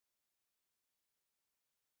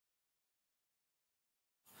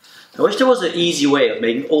I wish there was an easy way of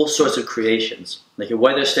making all sorts of creations, like a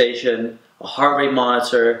weather station, a heart rate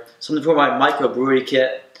monitor, something for my microbrewery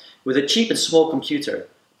kit, with a cheap and small computer.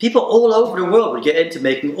 People all over the world would get into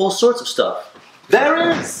making all sorts of stuff. There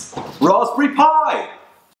is! Raspberry Pi!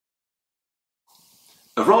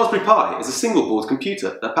 A Raspberry Pi is a single-board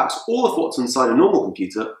computer that packs all of what's inside a normal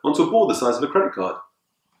computer onto a board the size of a credit card.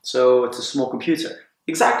 So it's a small computer?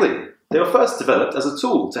 Exactly! They were first developed as a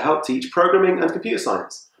tool to help teach programming and computer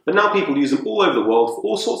science, but now people use them all over the world for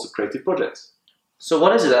all sorts of creative projects. So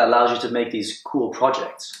what is it that allows you to make these cool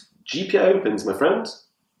projects? GPIO pins, my friend.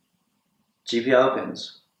 GPIO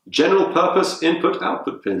pins? General Purpose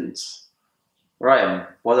Input-Output pins. Right, and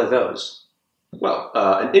what are those? Well,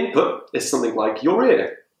 an input is something like your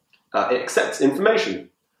ear. It accepts information.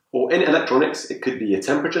 Or in electronics, it could be a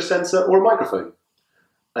temperature sensor or a microphone.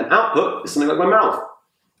 An output is something like my mouth.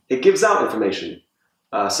 It gives out information.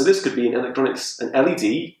 So this could be in electronics an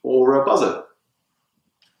LED or a buzzer.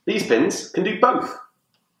 These pins can do both,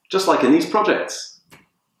 just like in these projects.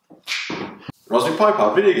 Raspberry Pi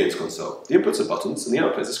powered video games console. The inputs are buttons and the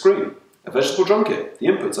output is a screen. A vegetable drum kit. The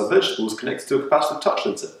inputs are vegetables connected to a capacitive touch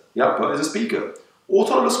sensor. The output is a speaker.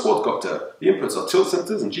 Autonomous quadcopter. The inputs are tilt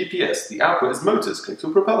sensors and GPS. The output is motors connected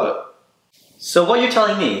to a propeller. So what you're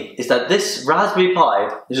telling me is that this Raspberry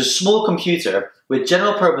Pi is a small computer with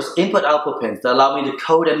general purpose input-output pins that allow me to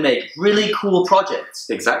code and make really cool projects.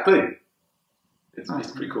 Exactly.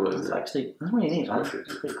 It's pretty cool, isn't it? That's really neat, man. It's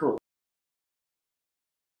pretty cool.